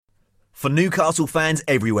For Newcastle fans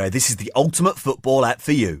everywhere, this is the ultimate football app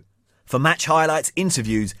for you. For match highlights,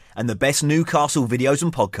 interviews, and the best Newcastle videos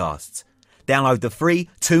and podcasts. Download the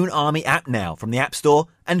free Toon Army app now from the App Store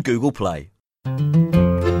and Google Play. I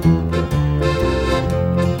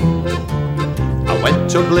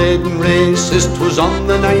went to Blaydon Races, 'twas on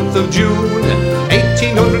the 9th of June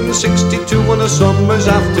 1862 on a summer's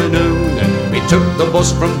afternoon. We took the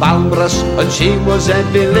bus from Balmbrass and she was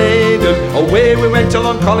heavy laden. Away we went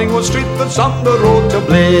along Collingwood Street that's on the road to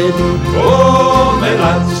Blaydon. Oh, my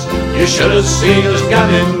lads, you should have seen us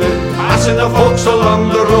gammon, passing the folks along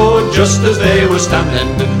the road just as they were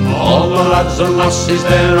standing. All the lads and lassies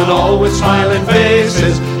there and all with smiling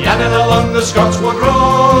faces, gammon along the Scotswood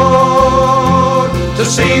Road to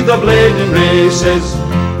see the Blaydon Races.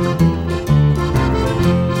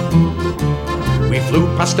 We flew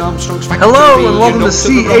past Armstrong's factory. Hello and welcome to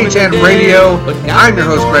CHN Radio. I'm your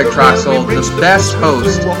host Greg Troxel, the best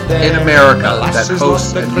host in America that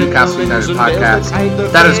hosts a Newcastle United podcast.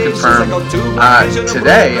 That is confirmed.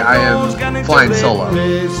 Today I am flying solo.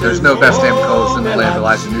 There's no best damn co-host in the land,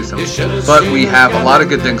 Elijah Newsom. But we have a lot of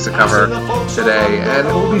good things to cover today, and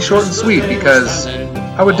it will be short and sweet because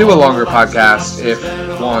I would do a longer podcast if we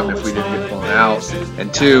didn't get blown out,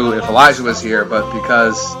 and two, if Elijah was here, but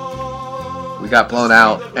because we got blown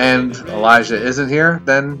out and Elijah isn't here,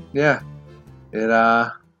 then yeah,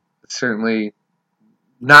 it's certainly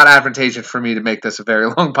not advantageous for me to make this a very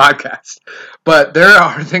long podcast. But there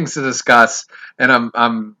are things to discuss, and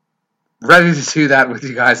I'm ready to do that with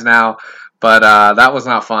you guys now. But that was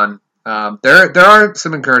not fun. There are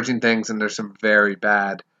some encouraging things, and there's some very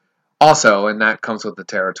bad also, and that comes with the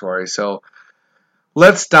territory. So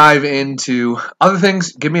let's dive into other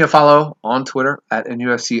things. Give me a follow on Twitter at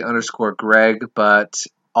NUFC_Greg, but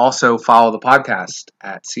also follow the podcast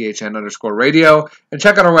at CHN_radio and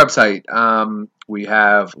check out our website. We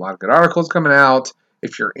have a lot of good articles coming out.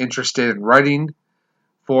 If you're interested in writing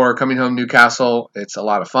for Coming Home Newcastle, it's a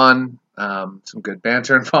lot of fun. Some good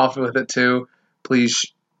banter involved with it too.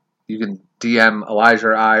 Please, you can DM Elijah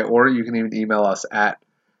or I, or you can even email us at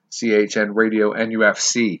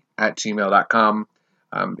CHNRadioNUFC@gmail.com.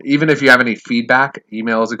 Even if you have any feedback,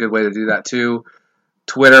 email is a good way to do that too.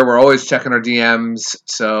 Twitter, we're always checking our DMs.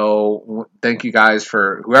 So thank you guys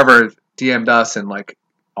for whoever DM'd us and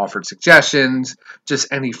offered suggestions,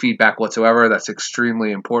 just any feedback whatsoever. That's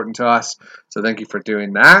extremely important to us. So thank you for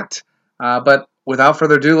doing that. But without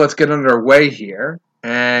further ado, let's get underway here.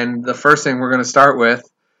 And the first thing we're going to start with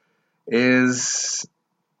is,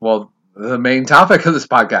 the main topic of this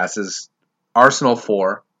podcast is Arsenal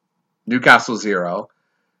 4, Newcastle 0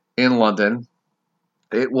 in London.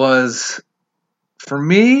 It was, for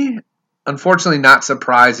me, unfortunately not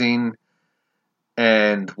surprising,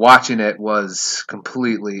 and watching it was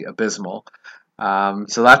completely abysmal.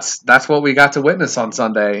 So that's what we got to witness on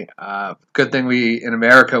Sunday. Good thing in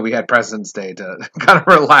America we had President's Day to kind of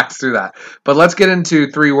relax through that. But let's get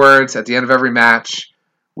into 3 words at the end of every match.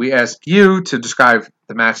 We ask you to describe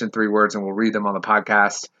the match in 3 words, and we'll read them on the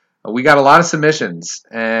podcast. We got a lot of submissions,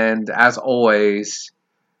 and as always,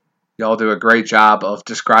 y'all do a great job of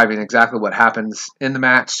describing exactly what happens in the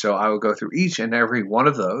match, so I will go through each and every one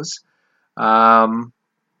of those. And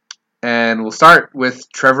we'll start with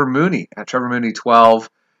Trevor Mooney. At Trevor Mooney 12,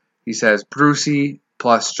 he says, Brucey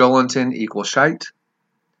plus Jolinton equals shite.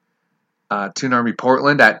 Toon Army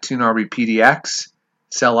Portland at Toon Army PDX.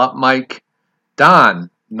 Sell up Mike. Don,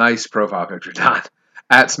 nice profile picture, Don.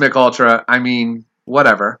 At Smick Ultra,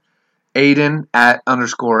 whatever. Aiden at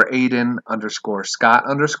 _Aiden_Scott_.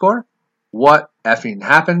 What effing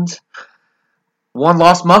happened? One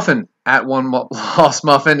Lost Muffin at One Lost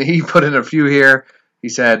Muffin. He put in a few here. He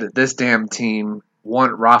said, this damn team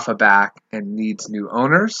want Rafa back and needs new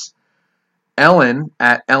owners. Ellen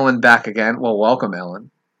at Ellen back again. Well, welcome,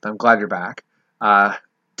 Ellen. I'm glad you're back.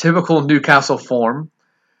 Typical Newcastle form.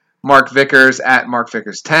 Mark Vickers at Mark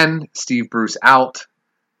Vickers 10. Steve Bruce out.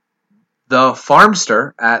 The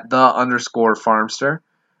Farmster at _Farmster.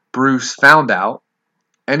 Bruce found out.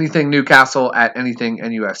 Anything Newcastle at anything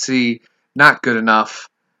NUFC. Not good enough.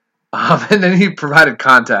 And then he provided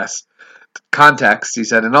context. He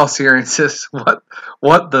said, in all seriousness, what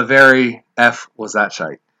the very F was that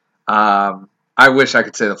shite? I wish I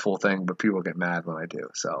could say the full thing, but people get mad when I do.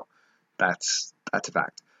 So that's a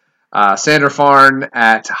fact. Sander Farn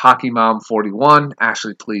at HockeyMom41.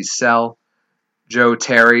 Ashley, please sell. Joe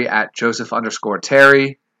Terry at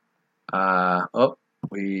Joseph_Terry.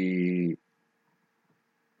 We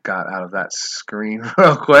got out of that screen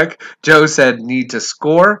real quick. Joe said need to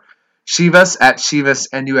score. Shivas at Shivas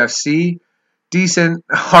NUFC. decent,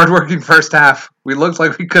 hardworking first half. We looked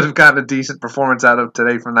like we could have gotten a decent performance out of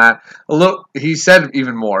today from that. He said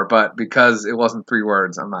even more, but because it wasn't 3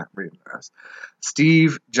 words, I'm not reading the rest.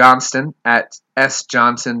 Steve Johnston at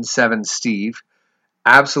sjohnson7steve.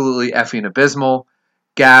 Absolutely effing abysmal.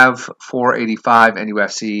 Gav485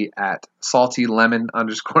 NUFC at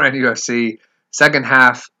saltylemon_NUFC. Second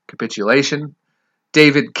half capitulation.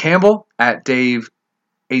 David Campbell at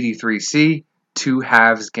Dave83C. 2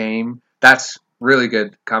 halves game. That's really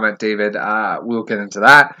good comment, David. We'll get into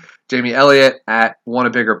that. Jamie Elliott at Want a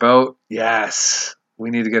Bigger Boat. Yes, we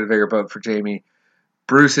need to get a bigger boat for Jamie.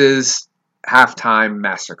 Bruce's halftime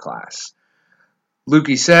masterclass.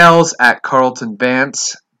 Lukey Sales at Carlton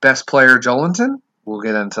Bance. Best player Jolinton. We'll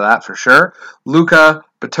get into that for sure. Luca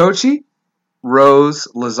Batocci. Rose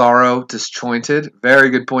Lazaro disjointed.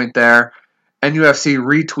 Very good point there. NUFC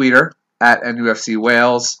retweeter at NUFC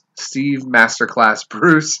Wales. Steve Masterclass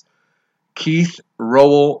Bruce. Keith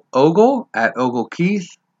Rowell Ogle at Ogle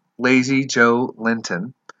Keith. Lazy Joe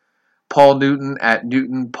Linton. Paul Newton at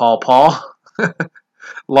Newton Paul Paul.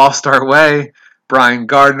 Lost Our Way. Brian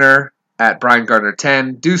Gardner at Brian Gardner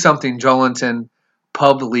 10. Do Something Jolinton.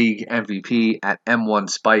 Pub League MVP at M1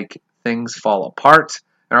 Spike. Things Fall Apart.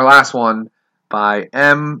 And our last one by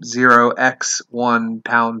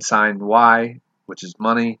M0X1 $Y, which is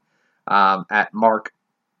money, at Mark.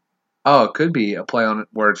 Oh, it could be a play on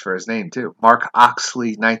words for his name, too. Mark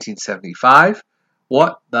Oxley, 1975.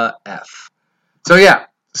 What the F? So, yeah.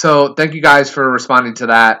 So, thank you guys for responding to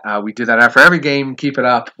that. We do that after every game. Keep it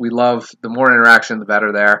up. We love the more interaction, the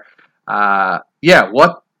better there. What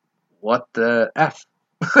the F?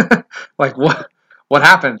 Like, what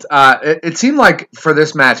happened? It seemed like for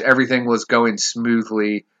this match, everything was going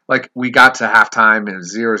smoothly. Like, we got to halftime and it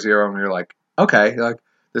was 0-0, and we were like, okay, like,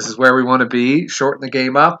 this is where we want to be. Shorten the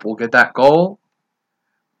game up. We'll get that goal.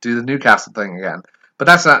 Do the Newcastle thing again. But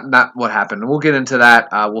that's not what happened. We'll get into that.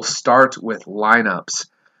 We'll start with lineups.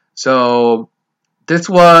 So this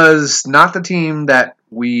was not the team that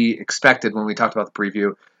we expected when we talked about the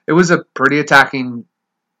preview. It was a pretty attacking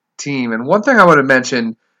team. And one thing I want to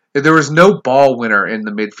mention, there was no ball winner in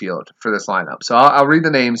the midfield for this lineup. So I'll read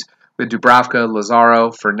the names. We had Dubravka,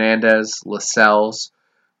 Lazaro, Fernandez, Lascelles,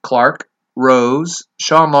 Clark, Rose,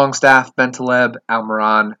 Sean Longstaff, Bentaleb,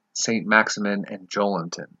 Almiron, St. Maximin, and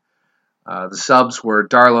Jolinton. The subs were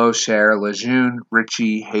Darlow, Cher, Lejeune,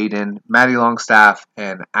 Ritchie, Hayden, Matty Longstaff,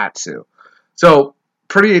 and Atsu. So,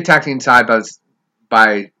 pretty attacking side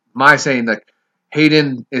by my saying that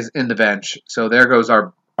Hayden is in the bench. So, there goes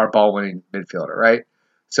our ball-winning midfielder, right?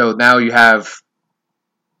 So, now you have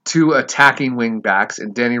 2 attacking wing backs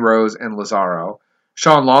in Danny Rose and Lazaro.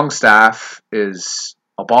 Sean Longstaff is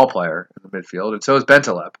a ball player in the midfield, and so is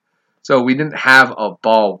Bentaleb. So we didn't have a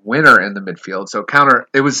ball winner in the midfield. So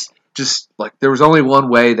it was just like there was only one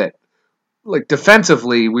way that, like,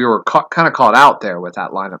 defensively, we were kind of caught out there with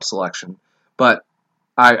that lineup selection. But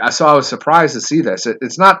I was surprised to see this.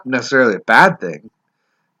 It's not necessarily a bad thing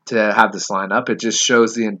to have this lineup. It just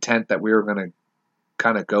shows the intent that we were going to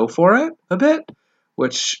kind of go for it a bit,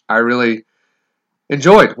 which I really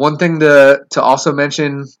enjoyed. One thing to also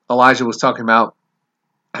mention, Elijah was talking about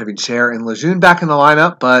having Cher and Lejeune back in the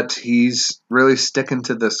lineup, but he's really sticking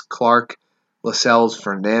to this Clark, Lascelles,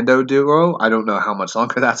 Fernando duo. I don't know how much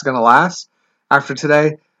longer that's going to last after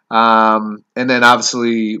today. And then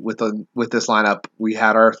obviously with this lineup, we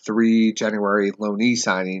had our 3 January loanee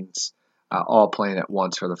signings all playing at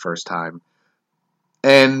once for the first time.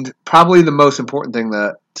 And probably the most important thing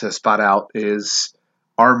to spot out is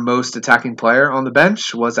our most attacking player on the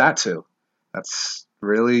bench was Atsu. That's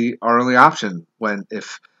really our only option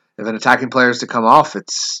if an attacking player is to come off,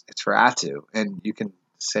 it's for Atsu. And you can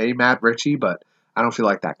say Matt Ritchie, but I don't feel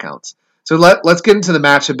like that counts. So let's get into the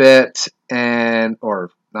match a bit, or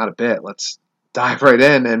not a bit. Let's dive right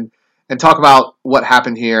in and talk about what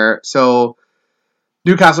happened here. So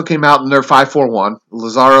Newcastle came out in their 5-4-1.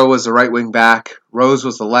 Lazaro was the right wing back. Rose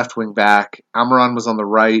was the left wing back. Almiron was on the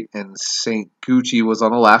right, and St. Gucci was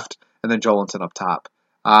on the left, and then Jolinton up top.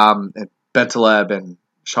 And Bentaleb and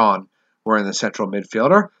Sean were in the central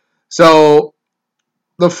midfielder. So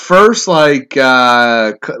the first 2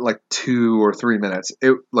 or 3 minutes,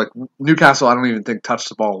 Newcastle, I don't even think touched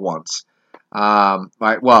the ball once.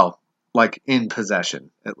 In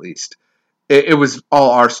possession at least. It was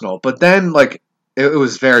all Arsenal, but then it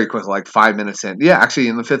was very quick, 5 minutes in. Yeah, actually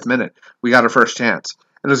in the 5th minute, we got our first chance.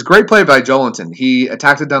 And it was a great play by Jolinton. He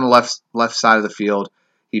attacked it down the left side of the field.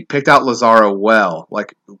 He picked out Lazaro well,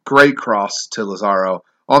 great cross to Lazaro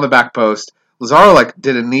on the back post. Lazaro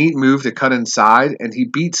did a neat move to cut inside, and he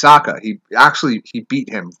beat Saka. He beat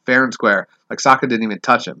him fair and square. Saka didn't even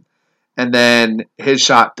touch him. and then his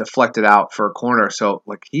shot deflected out for a corner. So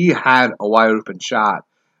like he had a wide open shot,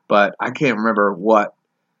 but I can't remember what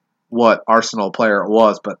Arsenal player it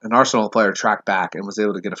was, but an Arsenal player tracked back and was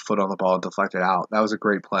able to get a foot on the ball and deflect it out. That was a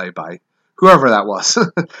great play by whoever that was.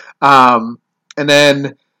 And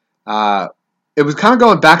then it was kind of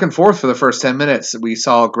going back and forth for the first 10 minutes. We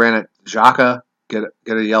saw Granit Xhaka get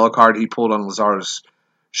a yellow card. He pulled on Lazar's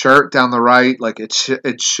shirt down the right. Like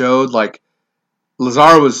it showed like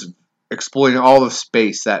Lazaro was exploiting all the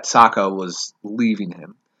space that Saka was leaving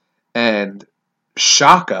him, and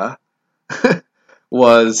Xhaka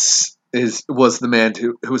was the man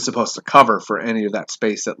who was supposed to cover for any of that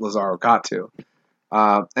space that Lazaro got to.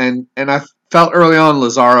 And I felt early on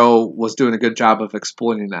Lazaro was doing a good job of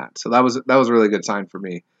exploiting that. So that was a really good sign for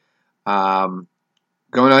me.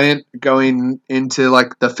 Going into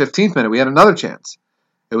like the 15th minute, we had another chance.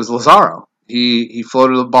 It was Lazaro. He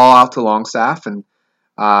floated the ball out to Longstaff, and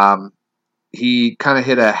he kind of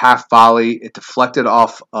hit a half volley. It deflected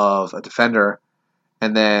off of a defender,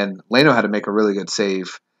 and then Leno had to make a really good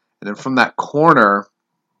save. And then from that corner,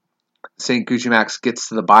 St. Gucci-Max gets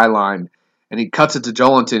to the byline, and he cuts it to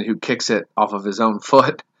Joelinton, who kicks it off of his own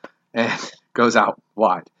foot and goes out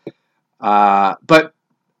wide. But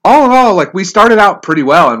all in all, like we started out pretty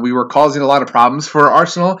well, and we were causing a lot of problems for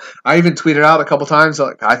Arsenal. I even tweeted out a couple times,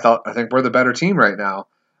 like I think we're the better team right now.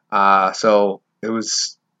 So it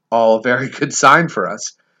was all a very good sign for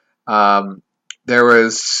us. There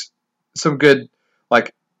was some good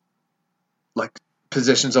like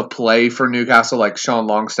positions of play for Newcastle. Like Sean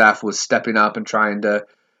Longstaff was stepping up and trying to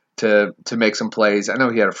make some plays. I know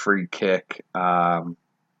he had a free kick, but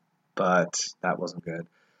that wasn't good.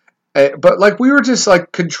 But like we were just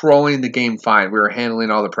like controlling the game fine. We were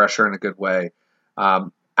handling all the pressure in a good way.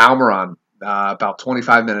 Almiron, about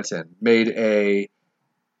 25 minutes in, made a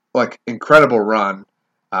like incredible run.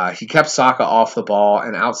 He kept Saka off the ball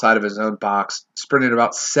and outside of his own box, sprinted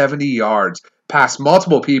about 70 yards past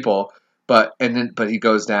multiple people, but he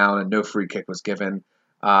goes down and no free kick was given.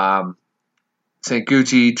 St.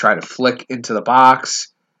 Gucci tried to flick into the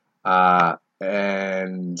box,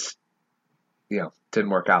 and didn't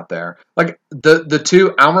work out there. Like the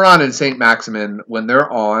two, Almiron and St. Maximin, when they're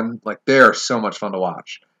on, like they are so much fun to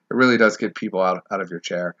watch. It really does get people out of your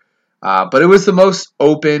chair. But it was the most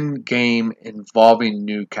open game involving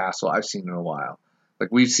Newcastle I've seen in a while.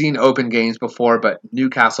 Like we've seen open games before, but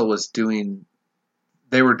Newcastle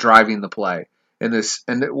they were driving the play in this,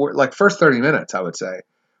 and like first 30 minutes, I would say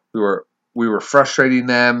we were frustrating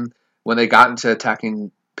them when they got into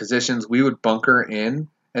attacking positions. We would bunker in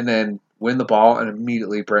and then win the ball and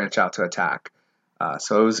immediately branch out to attack.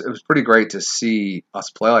 So it was pretty great to see us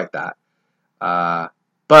play like that.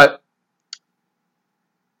 But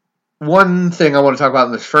one thing I want to talk about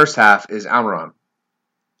in this first half is Almiron.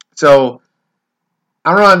 So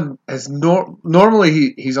Almiron has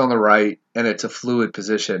normally he's on the right and it's a fluid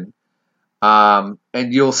position, and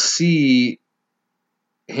you'll see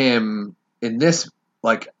him in this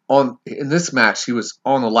match he was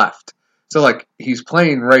on the left. So like he's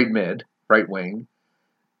playing right wing,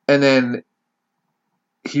 and then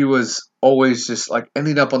he was always just like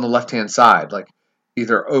ending up on the left hand side, like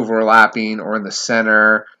either overlapping or in the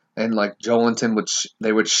center. And like Joelinton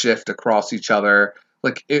they would shift across each other.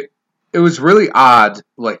 Like it was really odd.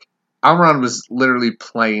 Like Almiron was literally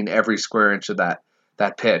playing every square inch of that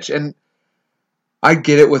pitch. And I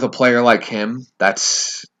get it with a player like him.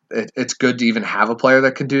 It's good to even have a player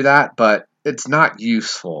that can do that, but it's not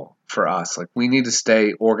useful for us. Like we need to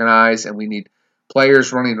stay organized, and we need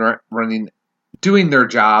players running, doing their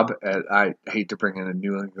job. I hate to bring in a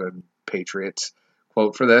New England Patriots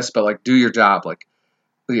quote for this, but like do your job. Like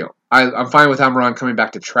I'm fine with Almiron coming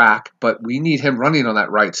back to track, but we need him running on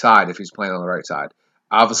that right side if he's playing on the right side.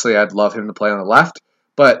 Obviously, I'd love him to play on the left,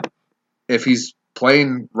 but if he's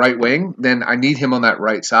playing right wing, then I need him on that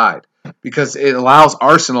right side because it allows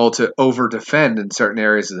Arsenal to over-defend in certain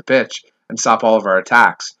areas of the pitch and stop all of our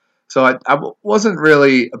attacks. So I wasn't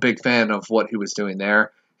really a big fan of what he was doing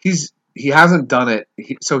there. He hasn't done it,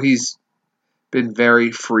 so he's been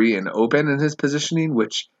very free and open in his positioning,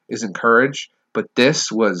 which is encouraged. But this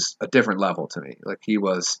was a different level to me. Like he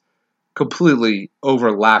was completely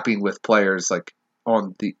overlapping with players like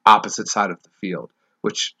on the opposite side of the field,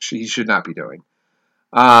 which he should not be doing.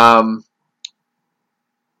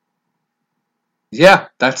 Yeah,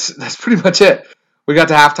 that's pretty much it. We got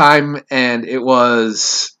to halftime, and it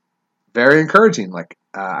was very encouraging. Like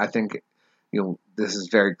I think this is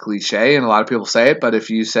very cliche, and a lot of people say it. But if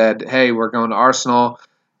you said, "Hey, we're going to Arsenal,"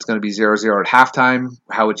 it's going to be 0-0 at halftime,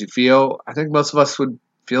 how would you feel? I think most of us would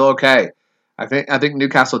feel okay. I think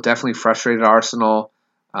Newcastle definitely frustrated Arsenal.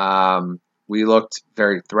 We looked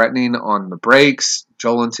very threatening on the breaks.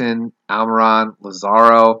 Joelinton, Almiron,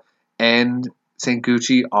 Lazaro, and St.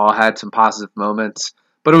 Gucci all had some positive moments,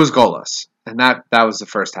 but it was goalless, and that was the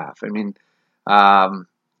first half. I mean,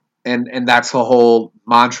 and that's the whole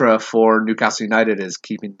mantra for Newcastle United is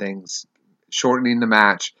keeping things, shortening the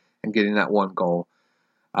match, and getting that one goal.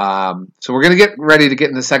 So we're going to get ready to get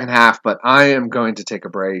in the second half, but I am going to take a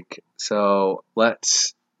break. So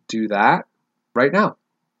let's do that right now.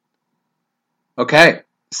 Okay,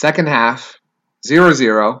 second half,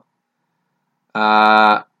 0-0.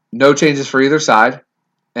 No changes for either side,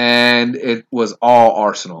 and it was all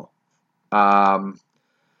Arsenal.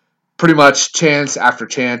 Pretty much chance after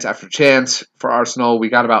chance after chance for Arsenal. We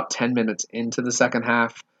got about 10 minutes into the second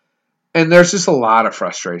half, and there's just a lot of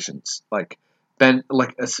frustrations. Like on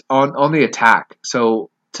the attack. So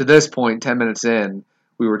to this point, 10 minutes in,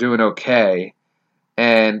 we were doing okay,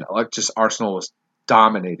 and just Arsenal was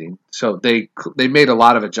dominating. So they made a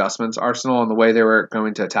lot of adjustments, Arsenal, on the way they were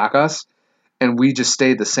going to attack us, and we just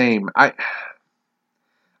stayed the same. I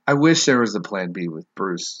wish there was a plan B with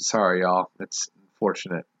Bruce. Sorry, y'all. It's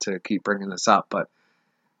unfortunate to keep bringing this up, but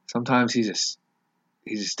sometimes he just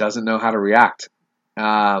doesn't know how to react.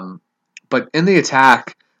 But in the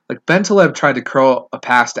attack, like Bentaleb tried to curl a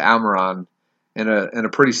pass to Almiron in a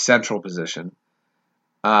pretty central position.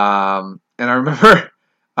 And I remember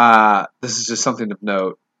this is just something of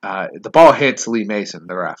note. The ball hits Lee Mason,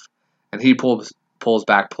 the ref, and he pulls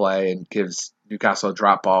back play and gives Newcastle a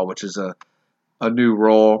drop ball, which is a new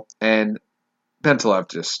rule, and Bentaleb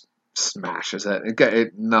just smashes it.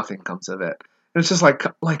 Nothing comes of it. And it's just like,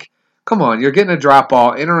 come on, you're getting a drop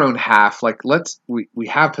ball in our own half. Like, we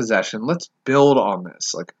have possession. Let's build on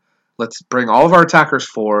this. Like, let's bring all of our attackers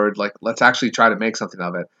forward. Like, let's actually try to make something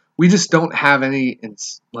of it. We just don't have any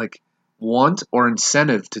want or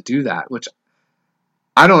incentive to do that, which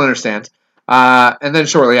I don't understand. And then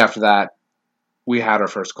shortly after that, we had our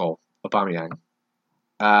first goal, Aubameyang.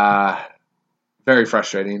 Very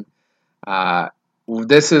frustrating.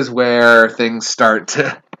 This is where things start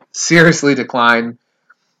to seriously decline.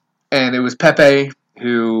 And it was Pepe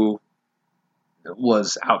who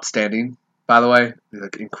was outstanding, by the way.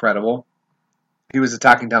 Incredible. He was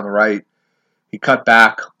attacking down the right. He cut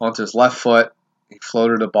back onto his left foot. He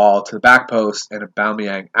floated a ball to the back post, and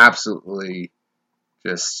Aubameyang absolutely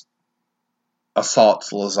just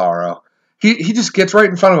assaults Lazaro. He just gets right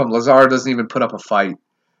in front of him. Lazaro doesn't even put up a fight.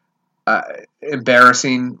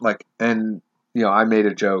 Embarrassing. And I made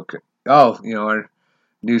a joke. Our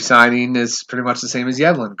new signing is pretty much the same as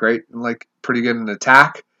Yedlin. Great, pretty good in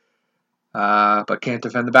attack, but can't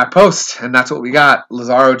defend the back post. And that's what we got.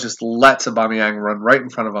 Lazaro just lets Aubameyang run right in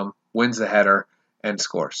front of him, wins the header, and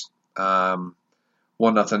scores.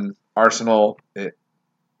 1-0 Arsenal.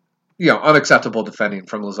 Unacceptable defending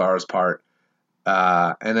from Lazaro's part.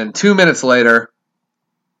 And then 2 minutes later,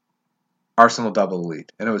 Arsenal double the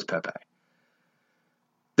lead, and it was Pepe.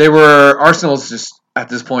 Arsenal's just at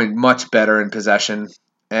this point much better in possession,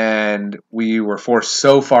 and we were forced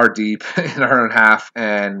so far deep in our own half,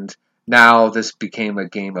 and now this became a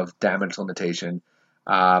game of damage limitation.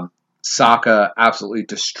 Saka absolutely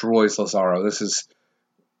destroys Lazaro. This is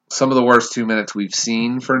some of the worst 2 minutes we've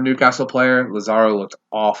seen for a Newcastle player. Lazaro looked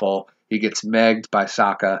awful. He gets megged by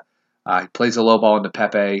Saka. He plays a low ball into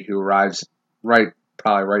Pepe, who arrives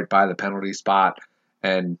probably right by the penalty spot,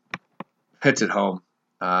 and hits it home.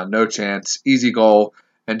 No chance. Easy goal.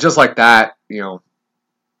 And just like that,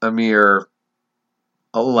 a mere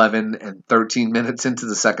 11 and 13 minutes into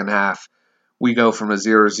the second half, we go from a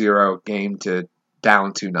 0-0 game to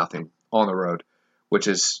down 2-0 on the road, which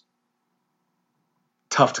is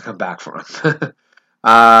tough to come back from.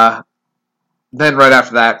 Then right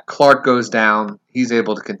after that, Clark goes down. He's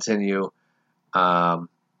able to continue. And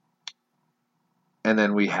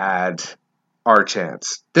then we had our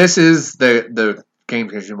chance. This is the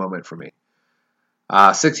game-changing moment for me.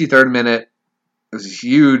 63rd minute. It was a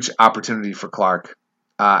huge opportunity for Clark.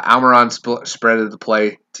 Almiron spreaded the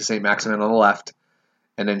play to St. Maximin on the left.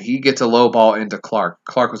 And then he gets a low ball into Clark.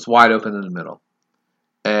 Clark was wide open in the middle.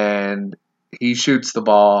 And he shoots the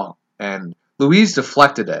ball. And Luiz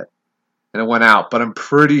deflected it. And it went out. But I'm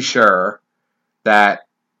pretty sure that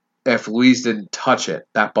if Luiz didn't touch it,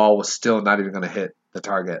 that ball was still not even going to hit the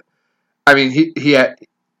target. I mean, he had...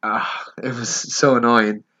 it was so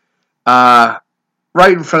annoying.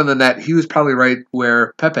 Right in front of the net, he was probably right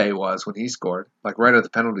where Pepe was when he scored, right at the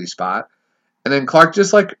penalty spot. And then Clark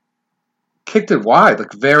just kicked it wide,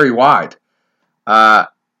 very wide.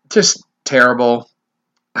 Just terrible.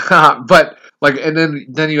 But and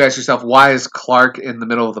then you ask yourself, why is Clark in the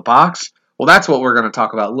middle of the box? Well, that's what we're going to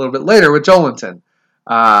talk about a little bit later with Joelinton.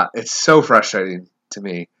 It's so frustrating to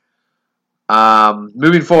me.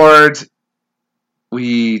 Moving forward,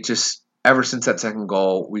 we just, ever since that second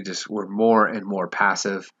goal, we just were more and more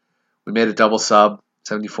passive. We made a double sub,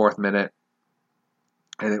 74th minute,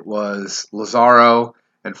 and it was Lazaro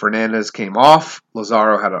and Fernandez came off.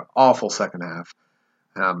 Lazaro had an awful second half.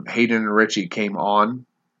 Hayden and Richie came on,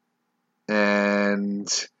 and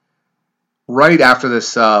right after the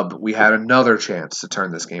sub, we had another chance to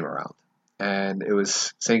turn this game around, and it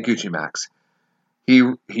was St. Gucci Max.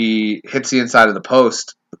 He hits the inside of the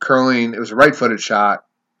post, curling. It was a right-footed shot.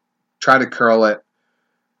 Tried to curl it.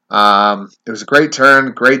 It was a great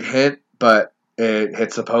turn, great hit, but it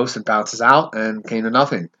hits the post and bounces out and came to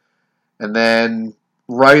nothing. And then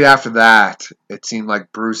right after that, it seemed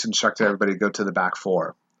like Bruce instructed everybody to go to the back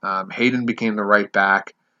four. Hayden became the right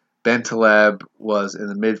back. Ben Taleb was in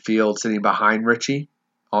the midfield sitting behind Richie,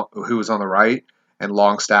 who was on the right, and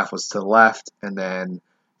Longstaff was to the left, and then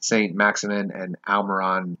St. Maximin and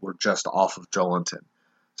Almiron were just off of Joelinton.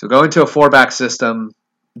 So going to a four-back system,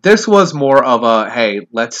 this was more of a, hey,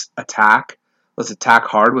 let's attack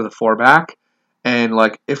hard with a four-back, and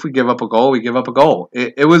like if we give up a goal, we give up a goal.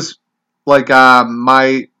 It was like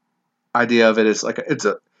my idea of it is like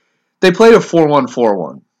they played a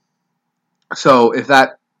 4-1-4-1. So if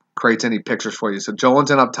that creates any pictures for you, so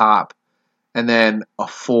Joelinton up top, and then a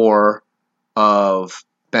four of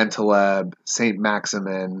Ben Taleb, St.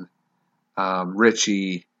 Maximin,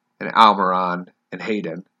 Richie, and Almiron, and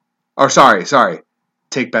Hayden. Or sorry,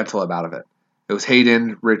 take Ben Taleb out of it. It was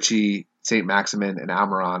Hayden, Richie, St. Maximin, and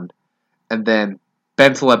Almiron, and then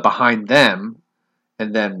Ben Taleb behind them,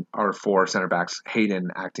 and then our four center backs,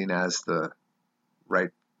 Hayden acting as the right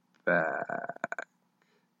back.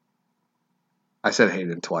 I said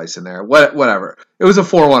Hayden twice in there. Whatever. It was a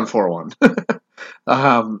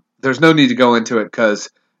 4-1-4-1. There's no need to go into it because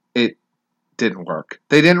it didn't work.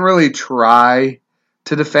 They didn't really try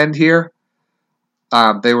to defend here.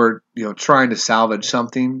 They were, trying to salvage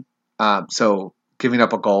something. So giving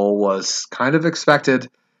up a goal was kind of expected.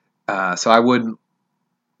 So I wouldn't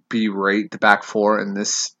berate the back four in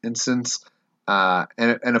this instance. And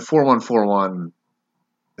a 4-1-4-1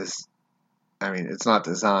 is, it's not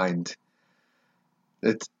designed.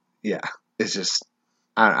 It's just,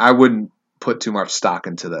 I wouldn't put too much stock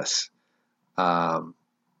into this.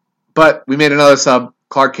 But we made another sub.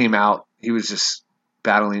 Clark came out. He was just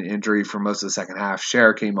battling injury for most of the second half.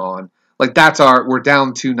 Scherer came on. Like we're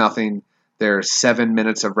down 2-0. There's 7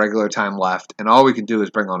 minutes of regular time left, and all we can do is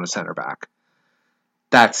bring on a center back.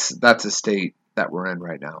 That's a state that we're in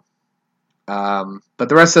right now. But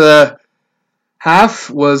the rest of the half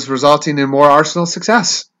was resulting in more Arsenal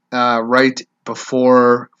success. Right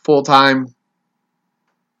before full time,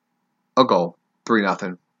 a goal,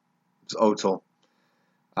 3-0. It was Ozil.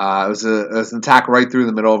 It was an attack right through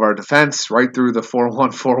the middle of our defense, right through the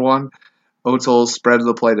 4-1-4-1. Ozil spread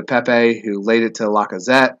the play to Pepe, who laid it to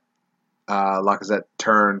Lacazette. Lacazette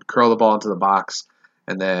turned, curled the ball into the box,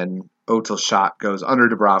 and then Ozil's shot goes under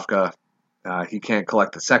Dubravka. He can't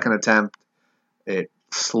collect the second attempt. It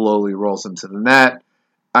slowly rolls into the net.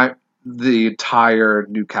 The entire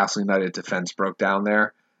Newcastle United defense broke down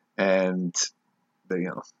there, and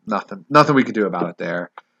nothing we could do about it there.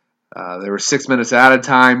 There were 6 minutes added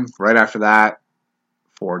time. Right after that,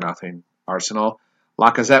 4-0 Arsenal.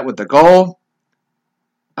 Lacazette with the goal.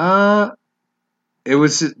 It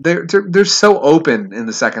was they're so open in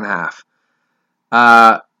the second half.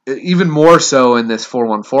 Even more so in this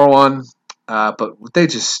 4-1-4-1. But they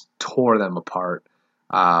just tore them apart.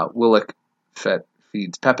 Willock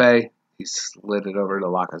feeds Pepe. He slid it over to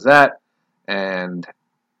Lacazette, and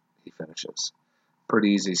he finishes.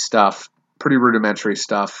 Pretty easy stuff. Pretty rudimentary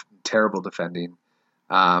stuff. Terrible defending.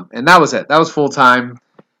 And that was it. That was full time.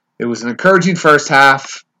 It was an encouraging first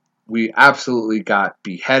half. We absolutely got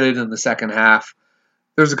beheaded in the second half.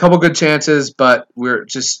 There's a couple good chances, but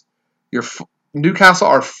Newcastle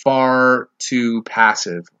are far too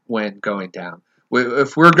passive when going down.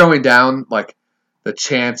 If we're going down, like, the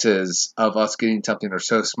chances of us getting something are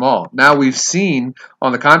so small. Now we've seen,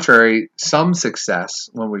 on the contrary, some success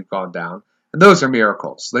when we've gone down, and those are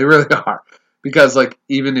miracles. They really are. Because, like,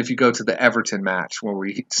 even if you go to the Everton match where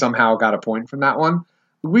we somehow got a point from that one,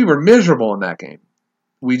 we were miserable in that game.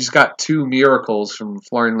 We just got 2 miracles from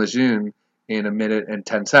Florian Lejeune in a minute and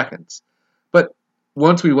 10 seconds. But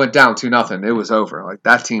once we went down 2-0, it was over. Like,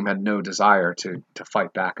 that team had no desire to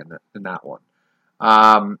fight back in that one.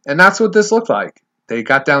 And that's what this looked like. They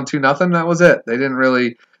got down 2-0. That was it.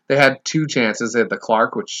 They had 2 chances. They had the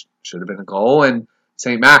Clark, which should have been a goal, and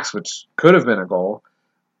St. Max, which could have been a goal.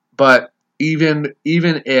 But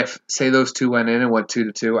even if, say, those two went in and went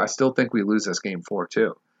 2-2, I still think we lose this game 4-2.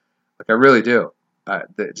 Like, I really do.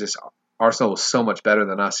 Just Arsenal was so much better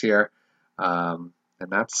than us here. And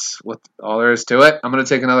that's all there is to it. I'm going to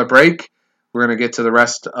take another break. We're going to get to the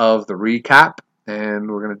rest of the recap, and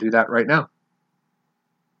we're going to do that right now.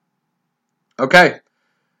 Okay.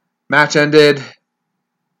 Match ended.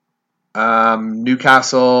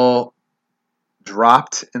 Newcastle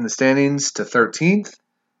dropped in the standings to 13th.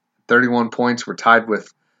 31 points. We're tied with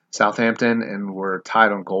Southampton, and we're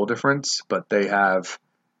tied on goal difference, but they have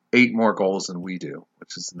 8 more goals than we do,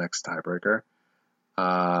 which is the next tiebreaker.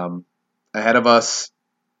 Ahead of us,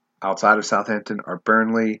 outside of Southampton, are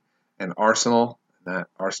Burnley and Arsenal. And that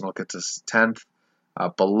Arsenal gets us 10th.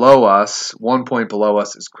 Below us, 1 point below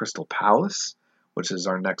us, is Crystal Palace, which is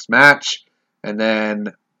our next match. And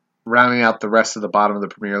then rounding out the rest of the bottom of the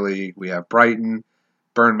Premier League, we have Brighton,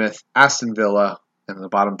 Bournemouth, Aston Villa, and the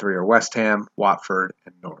bottom 3 are West Ham, Watford,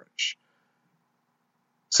 and Norwich.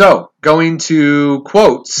 So, going to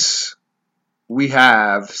quotes, we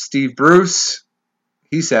have Steve Bruce.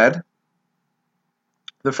 He said,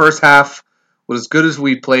 "The first half was as good as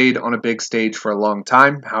we played on a big stage for a long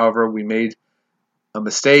time. However, we made a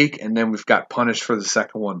mistake, and then we've got punished for the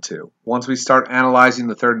second one too. Once we start analyzing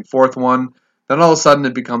the third and fourth one, then all of a sudden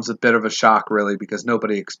it becomes a bit of a shock, really, because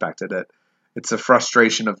nobody expected it. It's a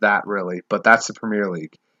frustration of that, really, but that's the Premier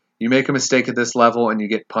League. You make a mistake at this level and you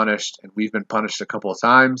get punished, and we've been punished a couple of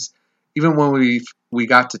times. Even when we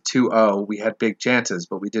got to 2-0, we had big chances,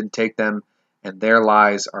 but we didn't take them, and there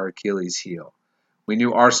lies our Achilles heel. We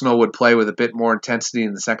knew Arsenal would play with a bit more intensity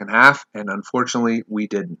in the second half, and unfortunately, we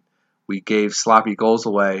didn't. We gave sloppy goals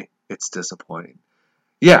away. It's disappointing."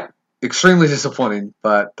 Yeah, extremely disappointing,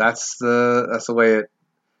 but that's the way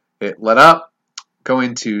it led up.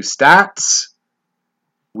 Going to stats,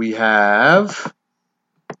 we have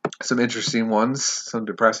some interesting ones, some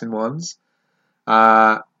depressing ones.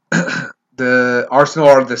 The Arsenal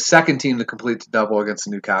are the second team to complete the double against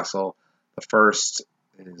Newcastle. The first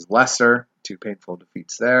is Leicester, 2 painful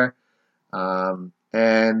defeats there. And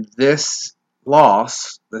this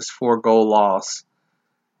loss, this 4-goal loss,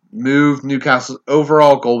 moved Newcastle's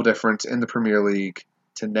overall goal difference in the Premier League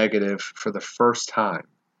to negative for the first time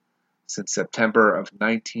since September of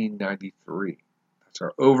 1993. That's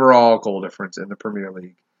our overall goal difference in the Premier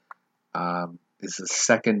League. Is the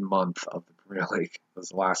second month of the Premier League. It was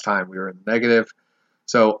the last time we were in the negative.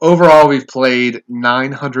 So overall, we've played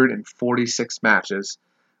 946 matches.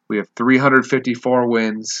 We have 354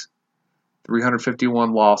 wins,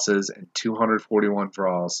 351 losses, and 241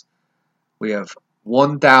 draws. We have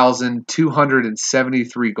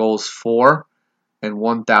 1,273 goals for and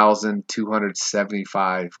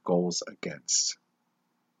 1,275 goals against.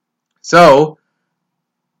 So,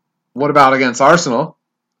 what about against Arsenal?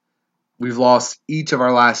 We've lost each of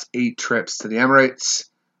our last 8 trips to the Emirates.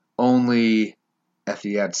 Only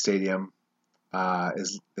Etihad Stadium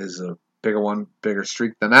is a bigger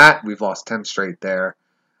streak than that. We've lost 10 straight there.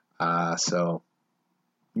 So,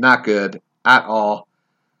 not good at all.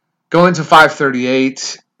 Going to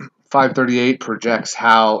 538. 538 projects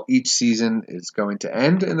how each season is going to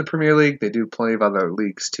end in the Premier League. They do plenty of other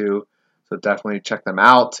leagues too, so definitely check them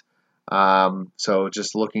out. So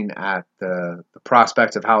just looking at the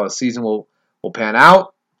prospect of how a season will pan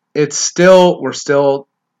out, we're still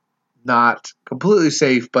not completely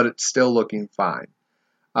safe, but it's still looking fine.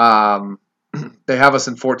 They have us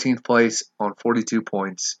in 14th place on 42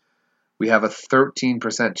 points. We have a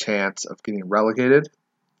 13% chance of getting relegated,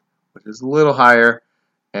 which is a little higher,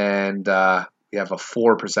 and we have a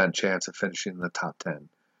 4% chance of finishing in the top 10.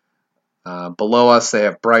 Below us, they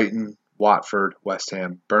have Brighton, Watford, West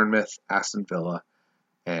Ham, Bournemouth, Aston Villa,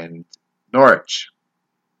 and Norwich.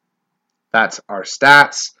 That's our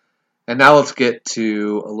stats. And now let's get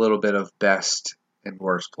to a little bit of best and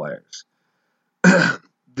worst players.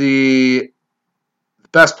 The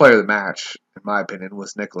best player of the match, in my opinion,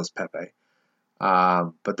 was Nicolas Pepe.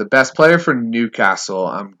 But the best player for Newcastle,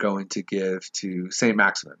 I'm going to give to St.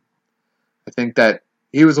 Maximin. I think that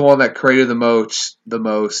he was the one that created the most,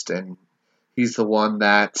 and he's the one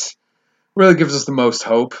that really gives us the most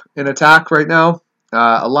hope in attack right now.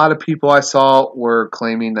 A lot of people I saw were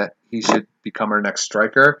claiming that he should become our next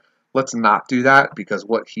striker. Let's not do that, because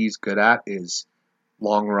what he's good at is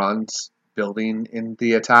long runs, building in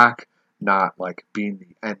the attack, not like being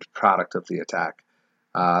the end product of the attack.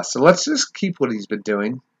 So let's just keep what he's been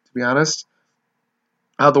doing, to be honest.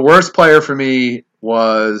 The worst player for me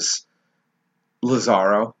was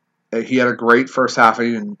Lazaro. He had a great first half. I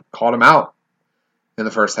even called him out in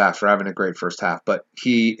the first half for having a great first half. But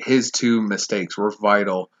his 2 mistakes were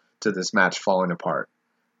vital to this match falling apart.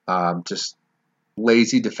 Just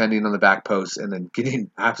lazy defending on the back post and then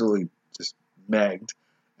getting absolutely just megged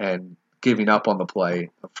and giving up on the play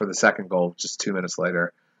for the second goal just 2 minutes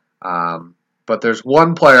later. But there's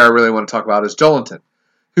one player I really want to talk about is Joelinton,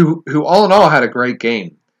 who all in all had a great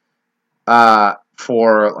game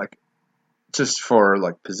for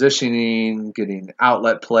positioning, getting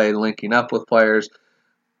outlet play, linking up with players.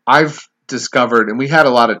 I've discovered, and we had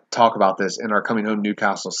a lot of talk about this in our Coming Home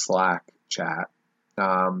Newcastle Slack chat.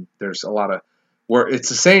 There's a lot of where it's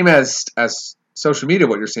the same as social media.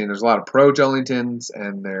 What you're seeing, there's a lot of pro Joelintons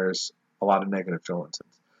and there's a lot of negative Joelintons.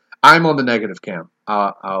 I'm on the negative camp.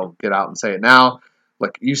 I'll get out and say it now.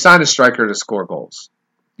 Like, you sign a striker to score goals.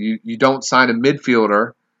 You don't sign a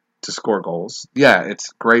midfielder to score goals. Yeah,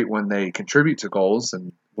 it's great when they contribute to goals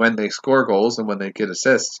and when they score goals and when they get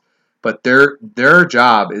assists. But their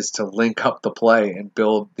job is to link up the play and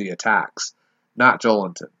build the attacks, not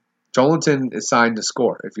Joelinton. Joelinton is signed to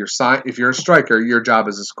score. If you're a striker, your job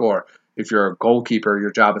is to score. If you're a goalkeeper,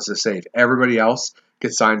 your job is to save. Everybody else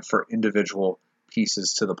gets signed for individual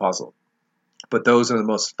pieces to the puzzle. But those are the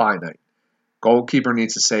most finite. Goalkeeper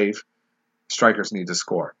needs to save. Strikers need to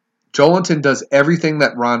score. Joelinton does everything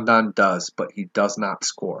that Rondon does, but he does not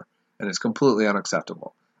score. And it's completely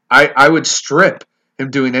unacceptable. I would strip him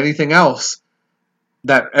doing anything else.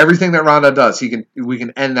 Everything that Rondon does, we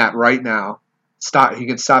can end that right now. He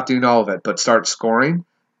can stop doing all of it, but start scoring.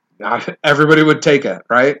 Everybody would take it,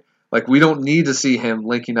 right? Like, we don't need to see him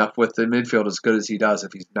linking up with the midfield as good as he does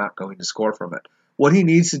if he's not going to score from it. What he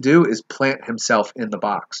needs to do is plant himself in the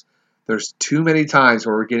box. There's too many times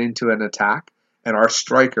where we're getting to an attack and our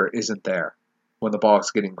striker isn't there when the ball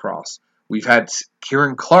is getting crossed. We've had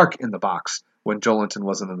Kieran Clark in the box when Joelinton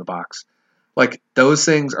wasn't in the box. Like, those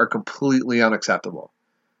things are completely unacceptable.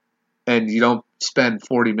 And you don't spend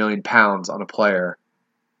 £40 million on a player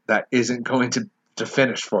that isn't going to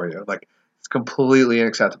finish for you. Like, it's completely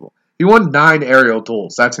unacceptable. He won 9 aerial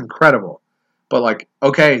duels. That's incredible. But, like,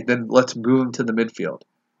 okay, then let's move him to the midfield.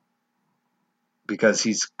 Because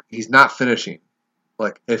he's not finishing.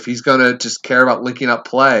 Like, if he's going to just care about linking up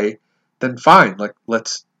play, then fine. Like,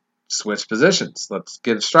 let's switch positions. Let's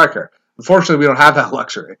get a striker. Unfortunately, we don't have that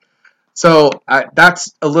luxury. So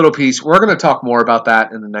that's a little piece. We're going to talk more about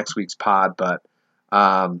that in the next week's pod, but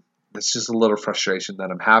it's just a little frustration that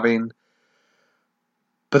I'm having.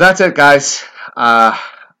 But that's it, guys.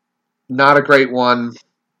 Not a great one.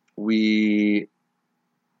 We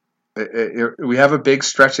have a big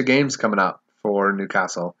stretch of games coming up for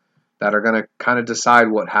Newcastle that are going to kind of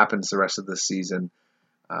decide what happens the rest of this season.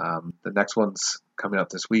 The next one's coming up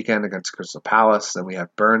this weekend against Crystal Palace. Then we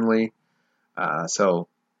have Burnley. So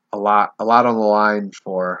a lot on the line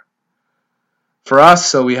for us.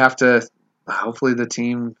 So we have to, hopefully the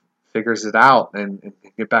team figures it out and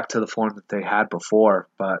get back to the form that they had before.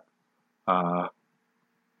 But all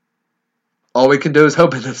we can do is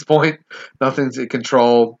hope at this point. Nothing's in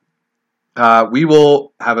control. We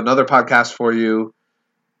will have another podcast for you.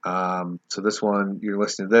 So this one, you're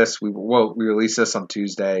listening to this. We release this on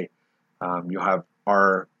Tuesday. You'll have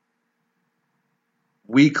our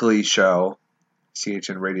weekly show,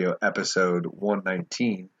 CHN Radio episode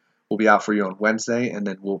 119, will be out for you on Wednesday, and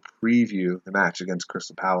then we'll preview the match against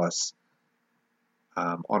Crystal Palace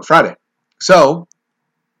on Friday. So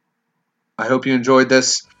I hope you enjoyed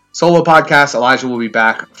this solo podcast. Elijah will be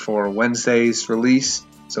back for Wednesday's release,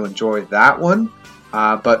 so enjoy that one.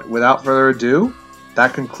 But without further ado,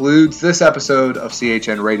 that concludes this episode of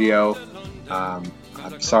CHN Radio. I'm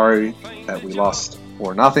sorry that we lost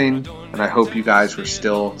 4-0, and I hope you guys were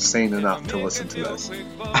still sane enough to listen to this.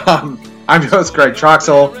 I'm your host, Greg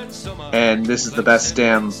Troxel, and this is the best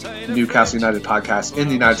damn Newcastle United podcast in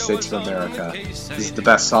the United States of America. This is the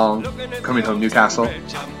best song, Coming Home Newcastle,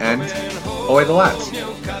 and Away the Lads.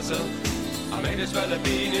 I might as well have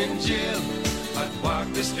been in jail. I'd walk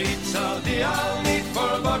the streets all day, I'll need for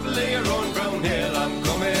a bottle of your own brown ale. I'm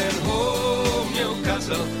coming home,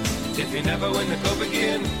 Newcastle, if you never win the club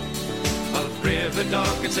again. I'll brave the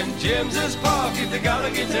dark at St. James's Park if the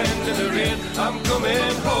Gallagher's end in the rain. I'm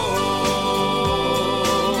coming home.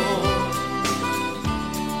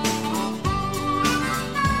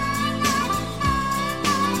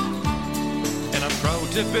 And I'm proud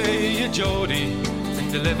to be a Geordie and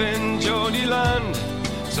to live in Geordie land.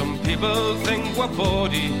 Some people think we're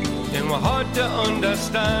bawdy and we're hard to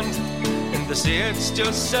understand, and they say it's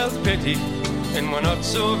just self-pity and we're not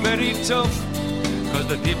so very tough, cause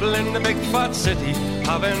the people in the big fat city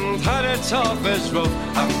haven't had it half as rough.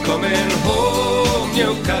 I'm coming home,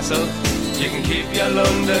 Newcastle, you can keep your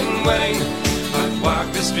London wine. I'd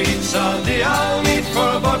walk the streets all day, I'll meet for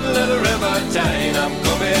a bottle of the River Tyne. I'm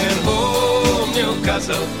coming home, Newcastle.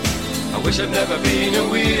 Newcastle. I wish I'd never been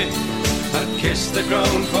away. I'd kiss the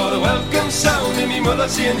ground for the welcome sound and me mother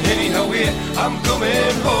saying, anyhow, I'm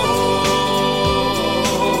coming home.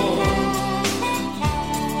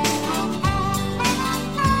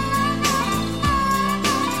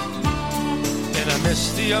 And I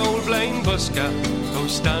miss the old blind busker who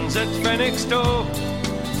stands at Fenwick's door.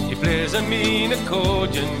 He plays a mean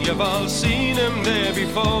accordion, you've all seen him there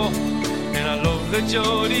before. And I love the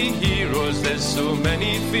Geordie heroes, there's so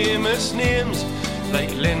many famous names, like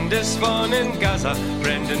Lindisfarne and Gaza,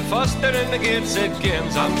 Brendan Foster and the Gateshead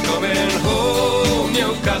Games. I'm coming home,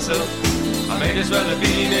 Newcastle, I might as well have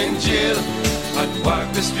been in jail. I'd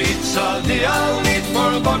walk the streets all day, I'll need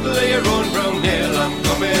for a bottle of your own brown ale. I'm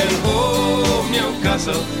coming home,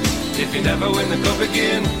 Newcastle, if you never win the cup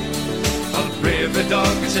again. I'll brave the dog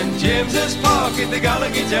at St James's Park at the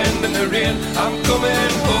Gallagher's End in the rain. I'm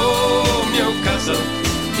coming home, Newcastle,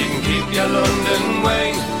 you can keep your London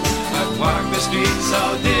wine. I've walked the streets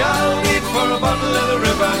all day, I'll need for a bottle of the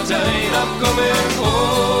River Tyne. I'm coming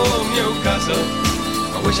home, Newcastle,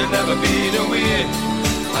 I wish I'd never been away.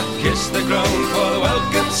 I'd kiss the ground for the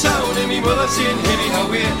welcome sound and me mother saying, anyhow,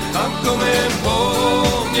 I'm coming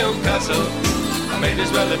home, Newcastle, I might as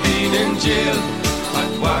well have been in jail.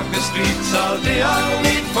 I'd walk the streets all day, I'll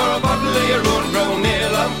need for a bottle of your own brown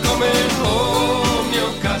ale. I'm coming home,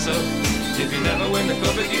 Newcastle, if you never win the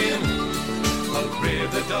cup again.